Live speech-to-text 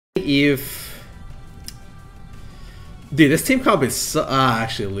Eve. Dude, this team comp is so.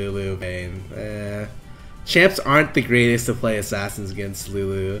 Actually, Lulu, Vayne. Champs aren't the greatest to play assassins against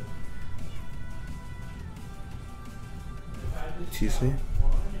Lulu. Excuse me?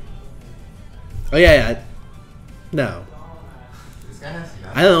 Oh, yeah. No.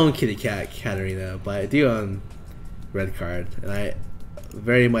 I don't own Kitty Cat Katarina, but I do own Red Card, and I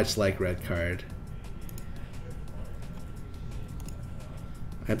very much like Red Card.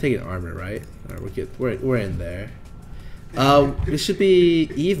 I'm taking armor, right? Alright, we're good. We're in there. It should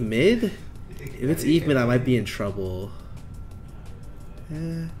be Eve mid. If it's Eve mid, I might be in trouble.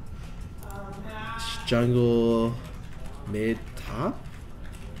 Jungle mid top.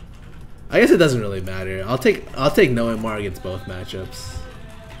 I guess it doesn't really matter. I'll take no MR against both matchups.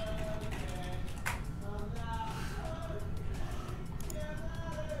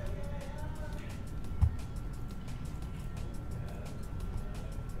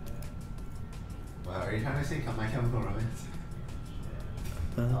 Wow, are you trying to say My Chemical Romance?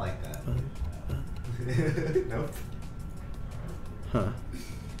 I like that. Nope. Huh.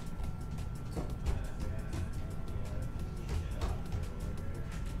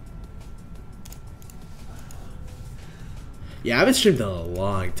 Yeah, I haven't streamed in a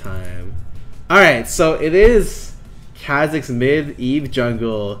long time. Alright, so it is Kha'zix mid, Eve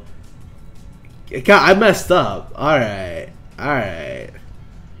jungle. God, I messed up. Alright. Alright.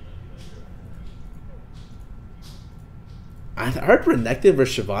 I heard Renekton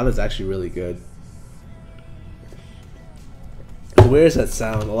versus Shyvana is actually really good. Where does that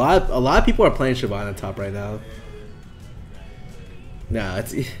sound? A lot of people are playing Shyvana top right now. No,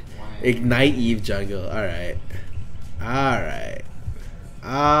 it's Ignite Eve jungle. Alright. Alright.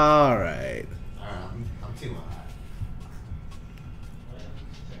 Alright. I'm too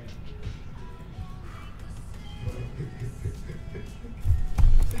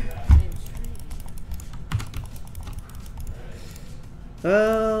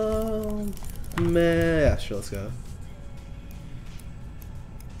Man, yeah, sure, let's go.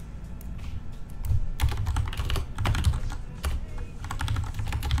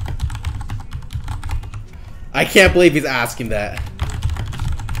 I can't believe he's asking that.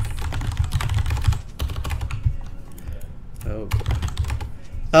 Oh,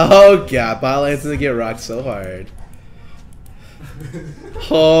 oh god, bot lane's gonna get rocked so hard.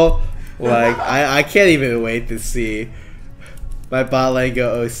 Oh, like I can't even wait to see my bot lane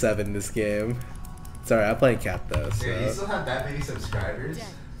go 0-7 this game. Sorry, I'm playing Cap though. So. Dude, you still have that many subscribers?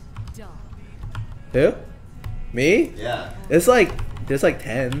 Who? Me? Yeah. It's like there's like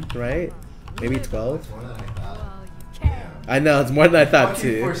 10, right? Maybe 12. It's more than I thought. I know, it's more than I thought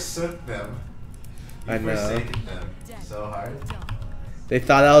too. You forsook them. You I know. forsaken them so hard. They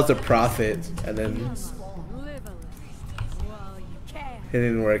thought I was a prophet, and then it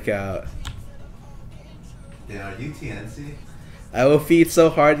didn't work out. Dude, are you TNC? I will feed so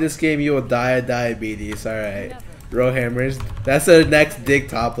hard this game you will die of diabetes. Alright. Row hammers. That's the next dig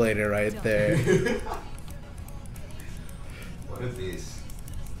top laner right there. What a beast.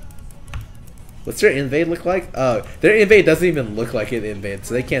 What's their invade look like? Oh, their invade doesn't even look like an invade,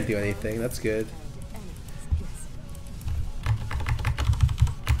 so they can't do anything. That's good.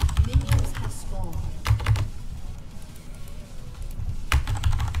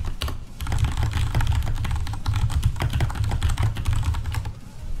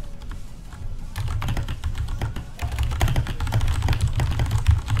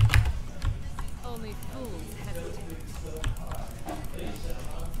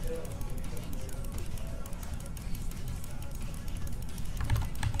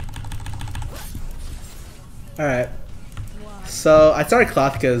 Alright. So, I started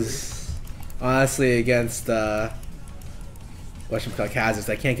Klothka's honestly against, whatchamacallit, Kha'zix.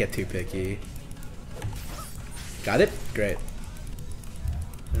 I can't get too picky. Got it? Great.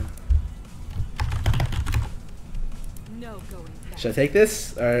 Should I take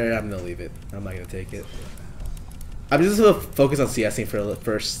this? Or I'm gonna leave it. I'm not gonna take it. I'm just gonna focus on CSing for the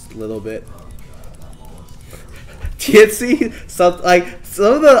first little bit. TNC,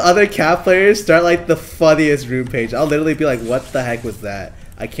 some of the other Cap players start like the funniest room page. I'll literally be like, "What the heck was that?"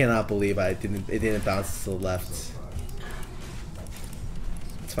 I cannot believe it didn't bounce to the left.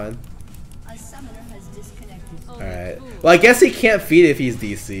 It's fine. All right. Well, I guess he can't feed if he's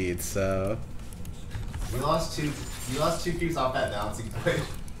DC'd. So. You lost two creeps off that bouncing play.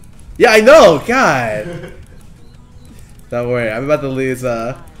 Yeah, I know. God. Don't worry. I'm about to lose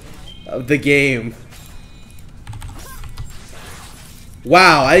the game.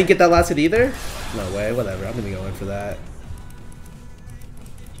 Wow, I didn't get that last hit either? No way, whatever, I'm gonna go in for that.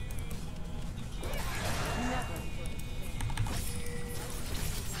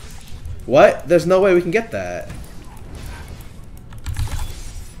 What? There's no way we can get that.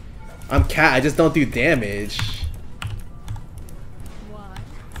 I'm cat, I just don't do damage. Why?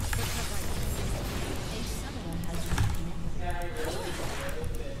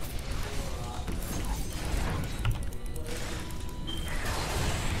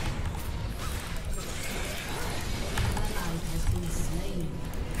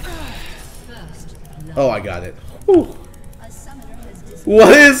 Oh, I got it. Whew.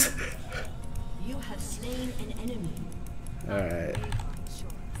 What is? You have slain an enemy. Alright.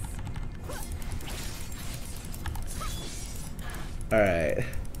 Alright.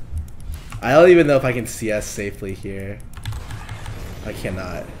 I don't even know if I can CS safely here. I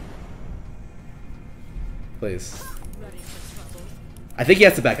cannot. Please. I think he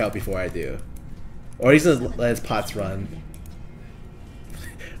has to back out before I do. Or he's gonna let his pots run.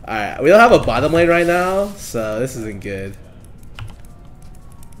 Alright, we don't have a bottom lane right now, so this isn't good.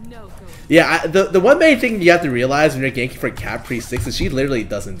 Yeah, the one main thing you have to realize when you're ganking for Cat Pre-6 is she literally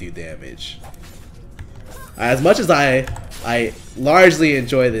doesn't do damage. As much as I largely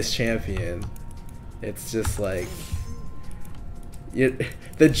enjoy this champion, it's just like the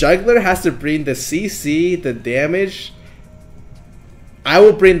jungler has to bring the CC, the damage. I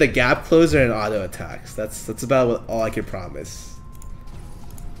will bring the gap closer and auto attacks. That's about all I can promise.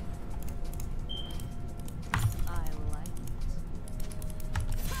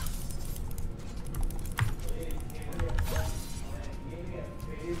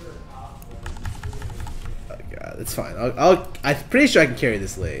 It's fine. I'm pretty sure I can carry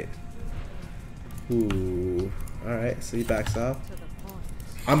this late. Ooh. Alright, so he backs off.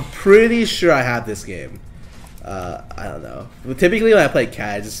 I'm pretty sure I have this game. I don't know. But typically when I play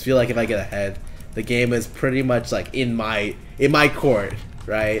cat, I just feel like if I get ahead, the game is pretty much like in my court,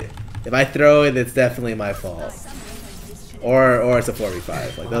 right? If I throw it, it's definitely my fault. Or it's a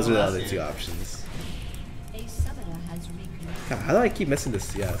 4v5. Like those are the other two options. God, how do I keep missing this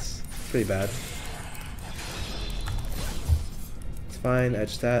CS? Pretty bad. Fine,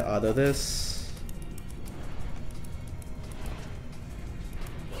 edge that, auto this.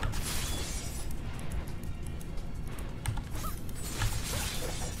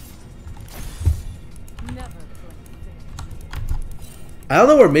 I don't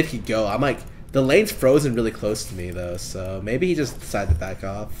know where mid could go. I'm like, the lane's frozen really close to me though, so maybe he just decided to back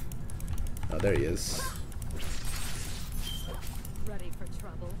off. Oh, there he is. Ready for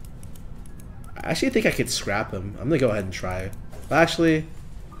trouble. I actually think I could scrap him. I'm gonna go ahead and try. Actually,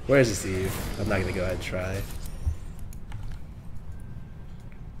 where's this Eve? I'm not gonna go ahead and try.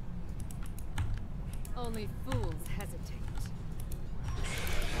 Only fools hesitate.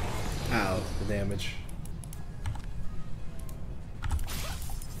 Ow, the damage.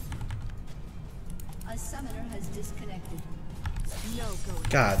 A summoner has disconnected. No going.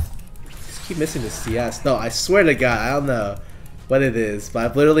 God, just keep missing the CS. No, I swear to God, I don't know what it is, but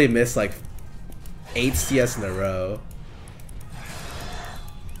I've literally missed like 8 CS in a row.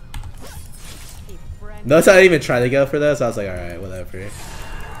 Notice I didn't even try to go for this. I was like, alright, whatever.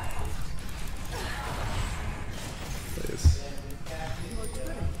 Please.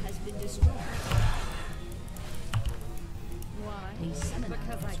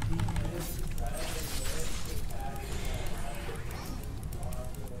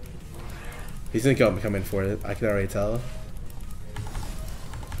 He's gonna come in for it. I can already tell.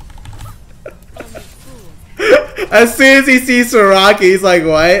 As soon as he sees Soraka, he's like,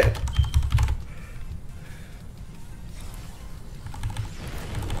 what?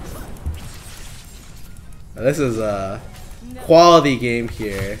 This is a quality game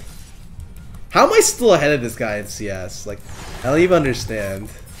here. How am I still ahead of this guy in CS? Like, I don't even understand.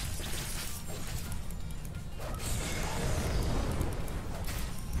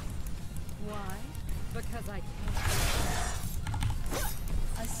 Why? Because I can't.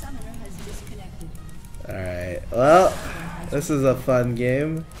 A summoner has disconnected. Alright, well, this is a fun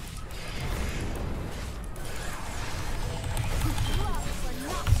game.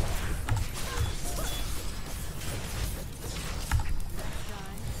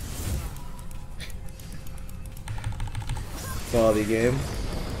 Quality game.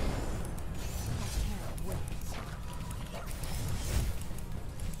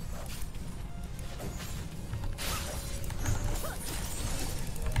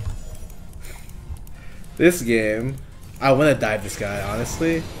 This game, I want to dive this guy,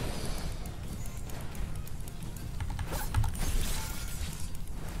 honestly.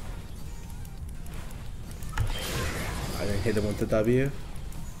 I didn't hit him with the W.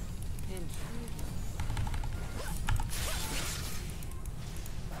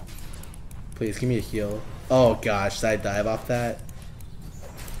 Please give me a heal. Oh gosh, did I dive off that?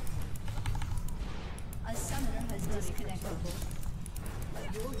 disconnected.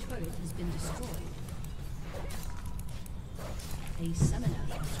 Your turret has been destroyed. A summoner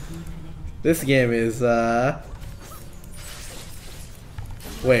has reconnected. This game is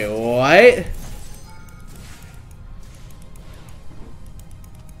wait, what?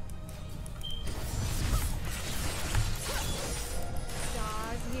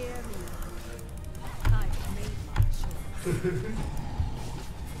 Stars hear me. I've made my choice.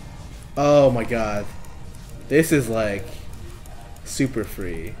 Oh my god. This is like super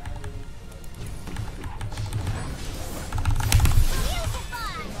free.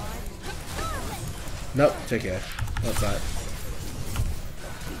 Nope, it's okay. No, it's not.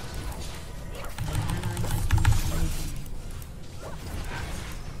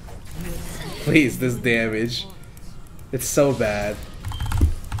 Please, this damage. It's so bad.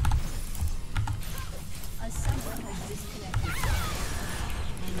 A summoner has disconnected.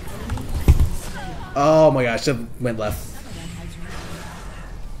 Oh my gosh, that went left. Summoner has reconnected.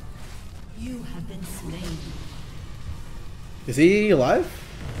 You have been slain. Is he alive?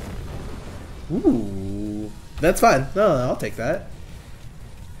 Ooh. That's fine. No, I'll take that.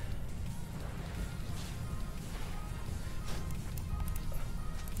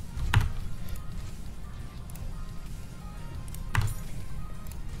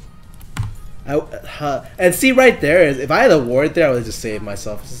 And see right there is if I had a ward there, I would have just saved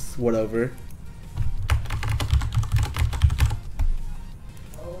myself. Just ward over.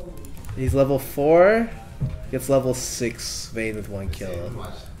 He's level 4. Gets level 6 Vayne with 1 kill. Hold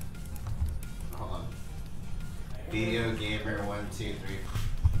on. Video gamer 1, 2, 3.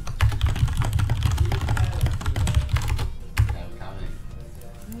 I'm coming.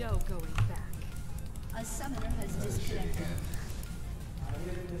 No going back. A summoner has disconnected.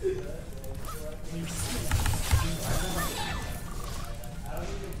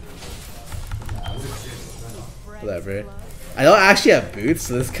 Whatever. I don't actually have boots,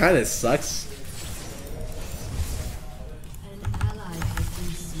 so this kind of sucks. An ally has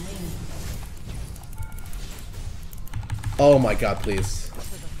been slain. Oh my god, please.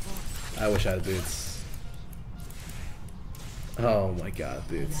 I wish I had boots. Oh my god,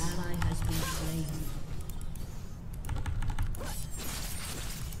 An boots. ally has been slain.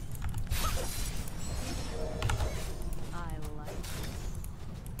 I like.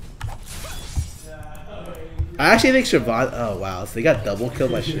 I actually think Siobhan. Oh wow, so they got double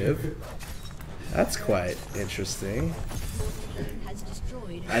killed by Shiv. That's quite interesting. Has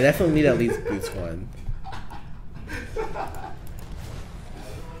destroyed. I definitely need at least boots 1.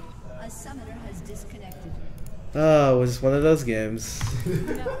 A summoner has disconnected. Oh, it was just one of those games. A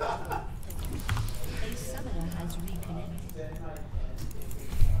summoner has reconnected.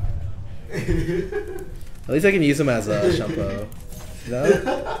 At least I can use them as a shampoo.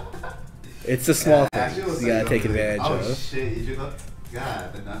 No? It's the small things you gotta take advantage of. Oh of. shit, you do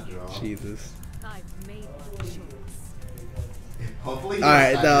God, the nut draw. Jesus. I've made my choice. Hopefully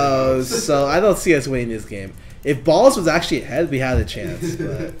Alright, no, so I don't see us winning this game. If Balls was actually ahead, we had a chance,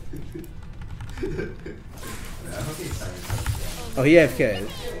 but... Oh, he AFK.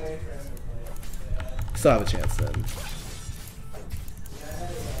 Still have a chance then.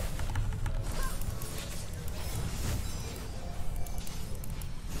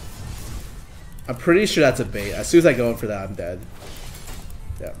 I'm pretty sure that's a bait. As soon as I go in for that, I'm dead.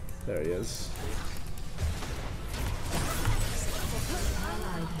 Yeah, there he is.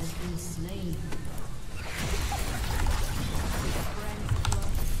 Ally has been slain.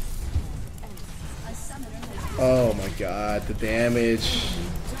 A summoner has Oh my god, the damage.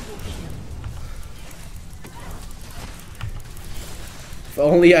 If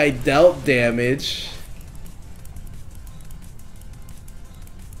only I dealt damage.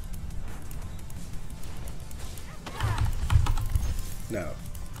 No.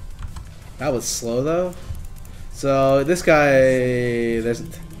 That was slow though. So this guy, there's,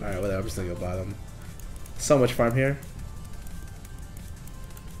 alright, whatever, I'm just gonna go bottom. So much farm here.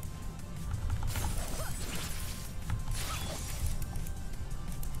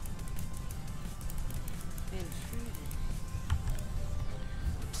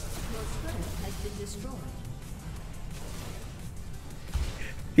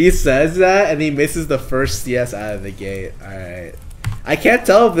 He says that and he misses the first CS out of the gate. Alright. I can't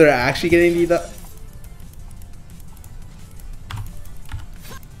tell if they're actually getting the...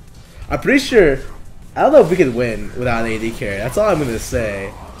 I'm pretty sure... I don't know if we could win without an AD carry. That's all I'm gonna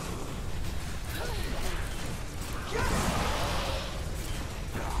say.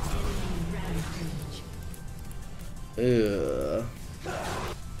 Ugh.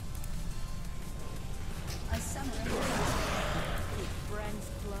 a summoner has friends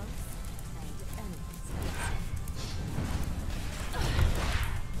close and enemies.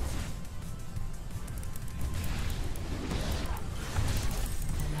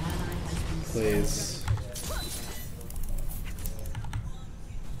 Please.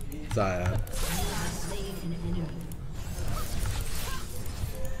 Zion.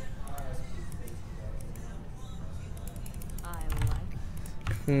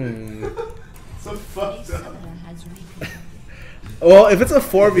 So fucked up. Well, if it's a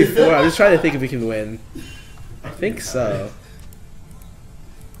 4v4, I'm just trying to think if we can win. I think so.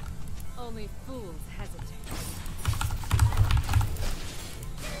 Only fools hesitate.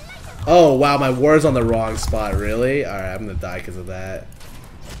 Oh wow, my ward's on the wrong spot. Really? All right, I'm gonna die because of that.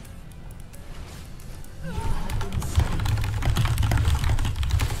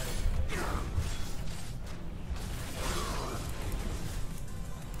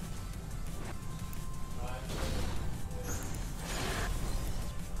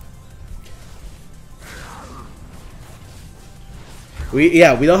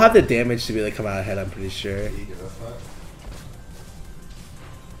 We don't have the damage to really come out ahead. I'm pretty sure.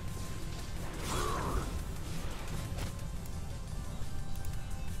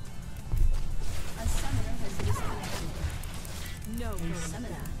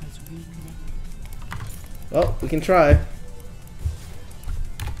 Well, we can try.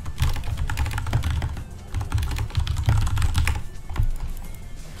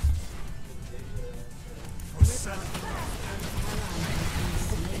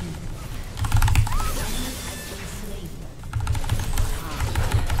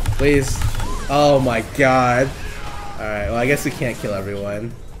 Please. Oh my god. Alright, well I guess we can't kill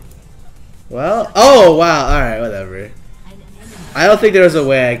everyone. Well, oh wow, alright, whatever. I don't think there's a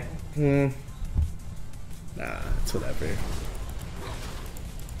way Nah, it's whatever.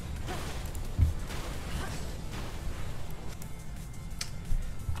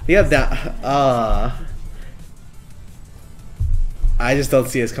 Yeah, that I just don't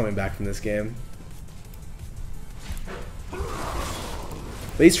see us coming back from this game.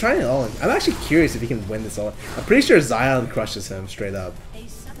 But he's trying it all. I'm actually curious if he can win this all. I'm pretty sure Zion crushes him straight up.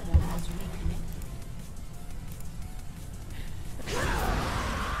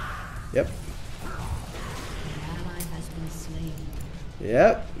 Yep.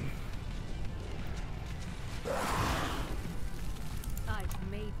 Yep.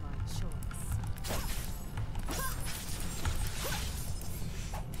 I've made my choice.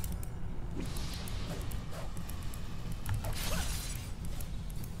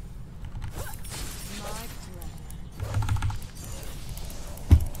 My pleasure.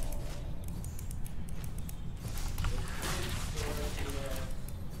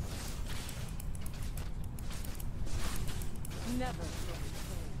 Never.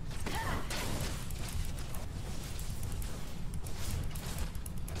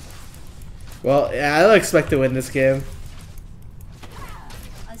 Well, yeah, I don't expect to win this game.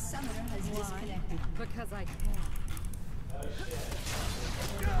 A summoner has disconnected. Because I can.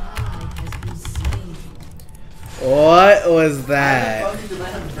 What was that? How the fuck did I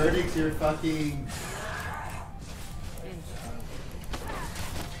have verdicts? You're fucking.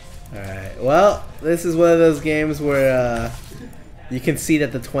 Alright, well, this is one of those games where you concede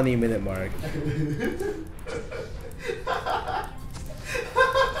at the 20-minute mark.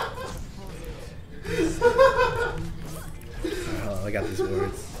 Alright, hold on, I got these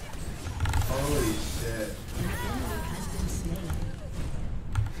words. Holy shit.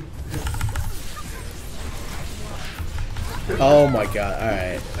 Oh my god,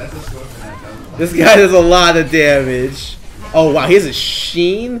 alright. That's a score for that. This guy does a lot of damage. Oh wow, he has a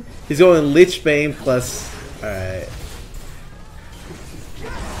Sheen? He's going Lich Bane plus... Alright.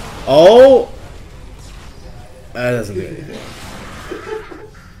 Oh! That doesn't do anything.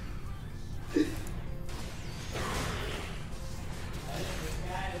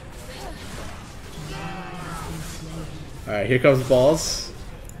 Alright, here comes balls.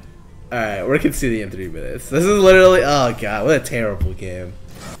 Alright, we're conceding in 3 minutes. This is literally... Oh god, what a terrible game.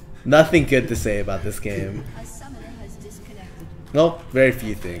 Nothing good to say about this game. A summoner has disconnected. Nope, very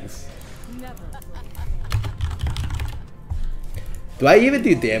few things. Never. Do I even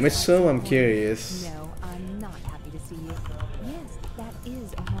do damage to him? I'm curious. No, I'm not happy to see you. Yes, that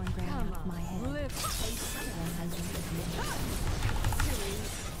is a horn brand Come off my on. head. Live. A summoner has reconnected.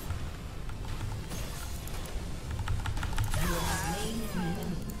 You have slain an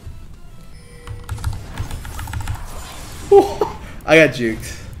enemy. I got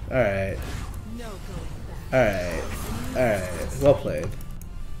juked. Alright. No going back. Alright. Alright. Well played.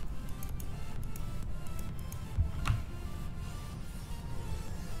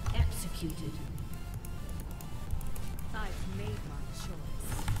 Executed. I've made my choice.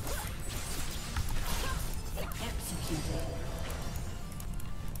 Executed.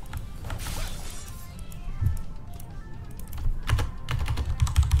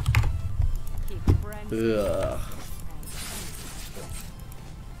 Ugh.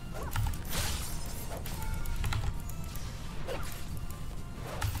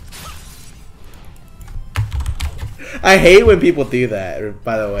 I hate when people do that,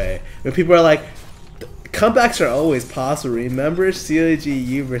 by the way. When people are like, comebacks are always possible. Remember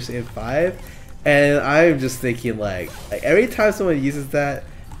CLGU versus M5? And I'm just thinking like every time someone uses that,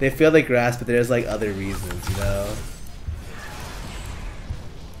 they feel they grasp, but there's like other reasons, you know?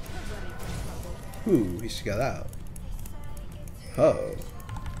 Ooh, he should got out. Oh.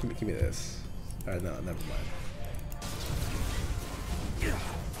 Give me this. Alright, no, never mind.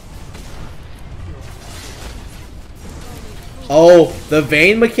 Oh, the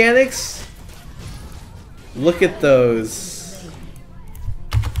vein mechanics? Look at those.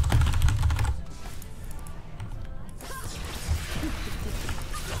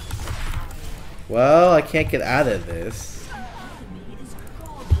 Well, I can't get out of this.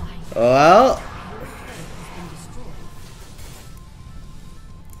 Well.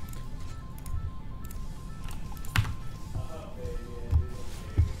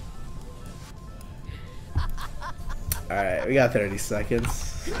 Alright, we got 30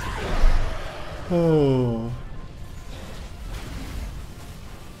 seconds. Oh.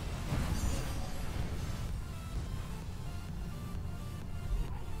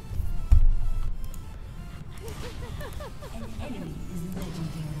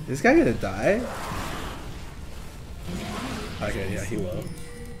 Is this guy gonna die? Okay, yeah, he will.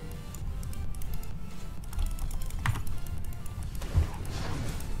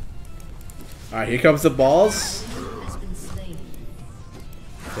 Alright, here comes the balls.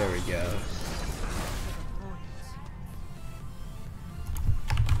 There we go.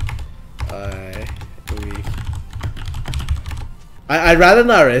 I'd rather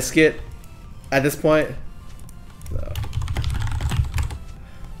not risk it at this point. No.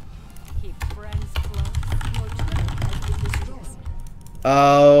 Keep friends close.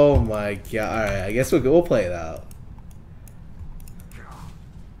 Oh my god! All right, I guess we'll play it out.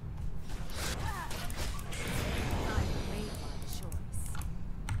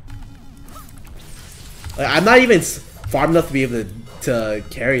 Like, I'm not even farm enough to be able to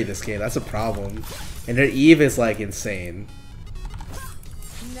carry this game. That's a problem. And their Eve is like insane.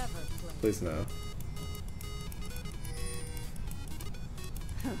 Please no.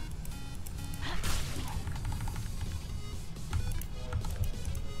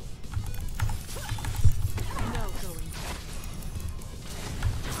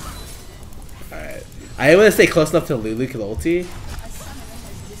 Alright. I want to stay close enough to Lulu kill ulti.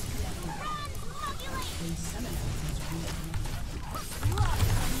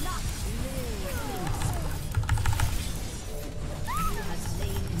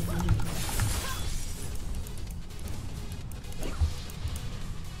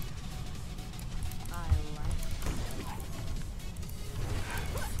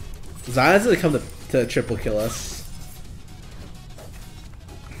 Zion's gonna come to triple kill us.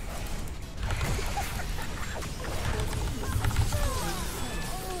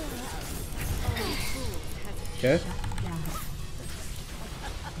 Okay.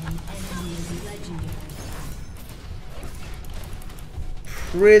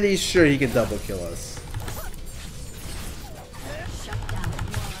 Pretty sure he can double kill us.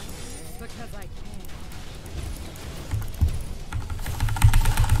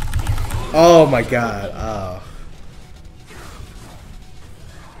 Oh my god. Oh.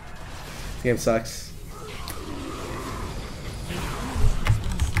 This game sucks.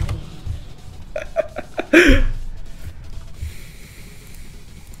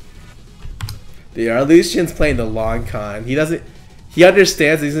 Dude, our Lucian's playing the long con. He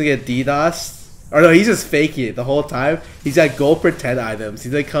understands he's gonna get DDoS. Or no, he's just faking it the whole time. He's got gold for 10 items.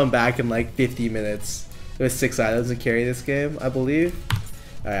 He's gonna come back in like 50 minutes with 6 items to carry this game, I believe.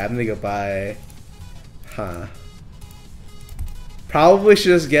 Alright, I'm gonna go buy. Huh. Probably should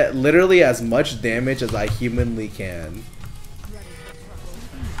just get literally as much damage as I humanly can.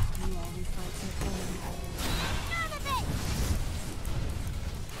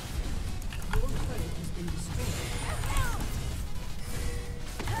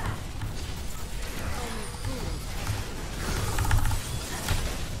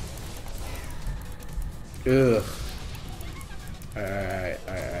 Ugh. Alright.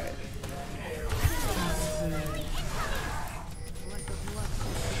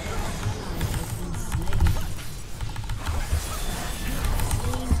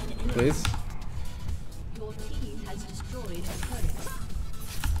 Please. Your team has destroyed a turret.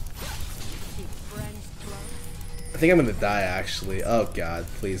 I think I'm gonna die actually. Oh god,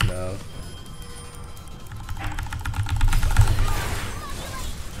 please no.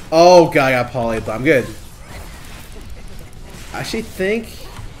 Oh god, I got poly, but I'm good. I actually think.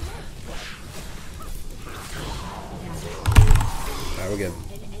 Alright, we're good.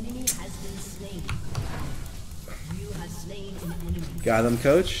 An enemy has been slain. You have slain an enemy. Got him,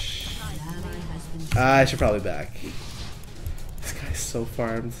 coach. An ally has been I should probably back. This guy's so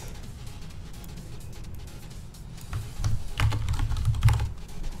farmed.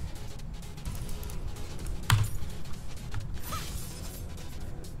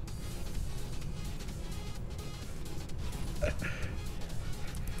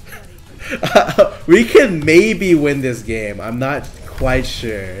 We can maybe win this game. I'm not quite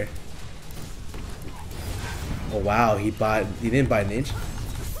sure. Oh wow, he didn't buy an inch.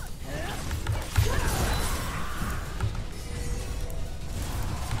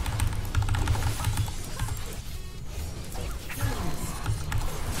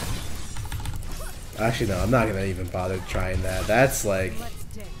 Actually no, I'm not gonna even bother trying that. That's like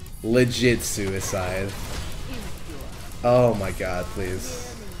legit suicide. Oh my god, please.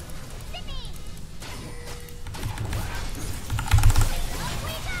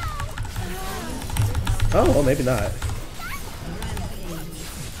 Oh, well, maybe not. A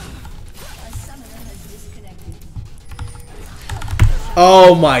summoner has disconnected.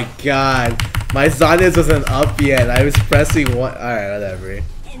 Oh my god. My Zanez wasn't up yet. I was pressing one. Alright, whatever.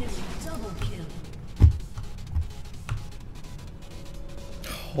 Enemy double kill.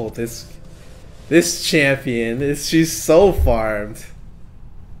 Oh, this champion, she's so farmed.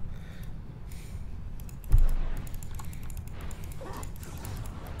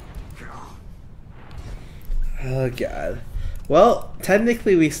 Oh god. Well,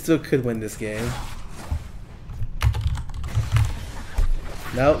 technically we still could win this game.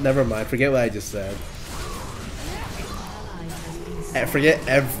 No, never mind. Forget what I just said. Forget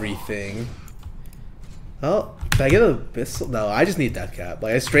everything. Oh, can I get a pistol? No, I just need death cap.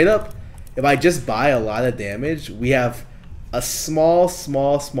 Like, I straight up, if I just buy a lot of damage, we have a small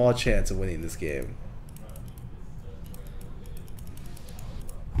chance of winning this game.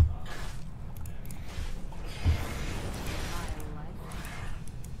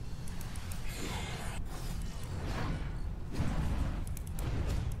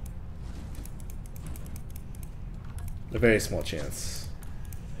 A very small chance.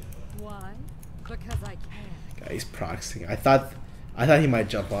 Why? Because I can. God, he's proxying. I thought he might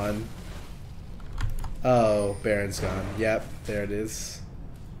jump on. Oh, Baron's gone. Yep, there it is.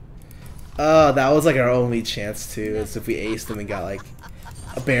 Oh, that was like our only chance too. Is if we aced them and got like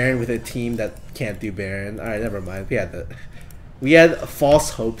a Baron with a team that can't do Baron. All right, never mind. We had false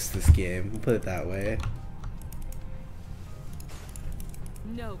hopes this game. We'll put it that way.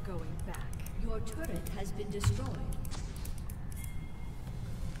 No going back. Your turret has been destroyed.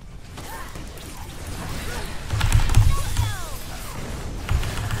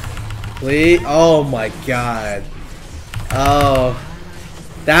 Please. Oh my god. Oh.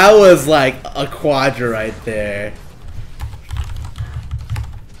 That was like a quadra right there.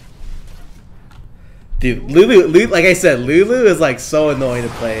 Dude, Lulu, like I said, Lulu is like so annoying to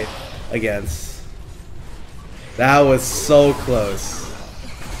play against. That was so close.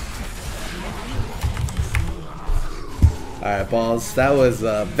 Alright, balls. That was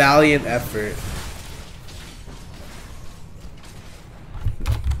a valiant effort.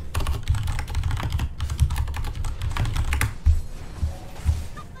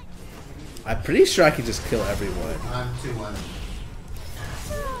 I'm pretty sure I can just kill everyone. I'm 2-1.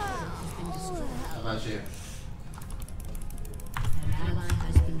 How about you? An ally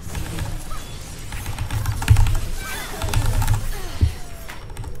has been slain.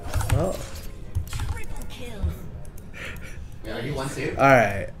 Oh. Triple kill. Yeah, are you 1-2?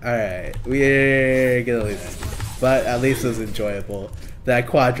 Alright. We're gonna lose. But at least it was enjoyable. That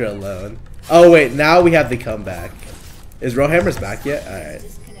quadra alone. Oh wait, now we have the comeback. Is Rowhammer's back yet? Alright.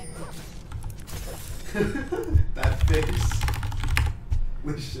 That face.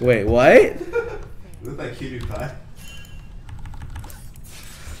 Wait, what? Look like cutie pie.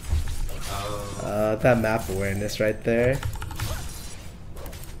 That map awareness right there.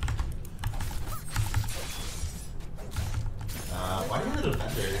 Why do you have a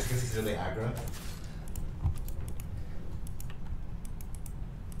defender? Is it because he's really aggro?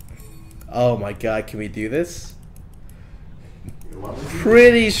 Oh my god, can we do this? What was he?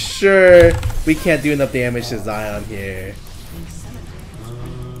 Pretty sure we can't do enough damage to Zion here.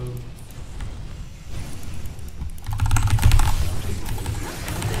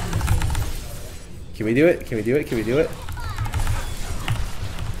 Can we do it? Can we do it? Can we do it?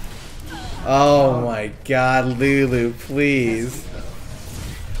 Oh my god, Lulu, please.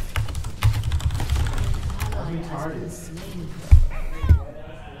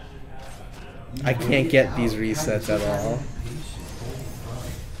 I can't get these resets at all.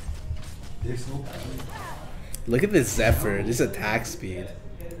 There's no Look at this Zephyr, this attack speed.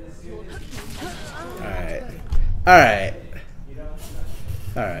 Alright. Alright.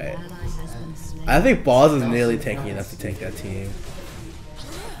 Alright. I think Balls is nearly tanky enough to tank that team.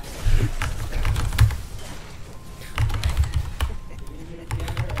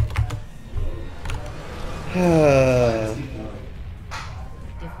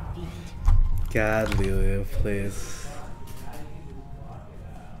 God, Lulu, please.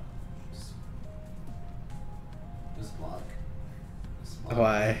 Just block.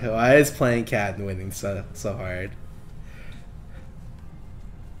 Why? Why is playing Cat and winning so hard?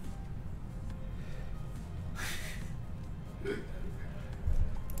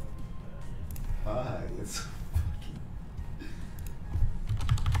 Why? It's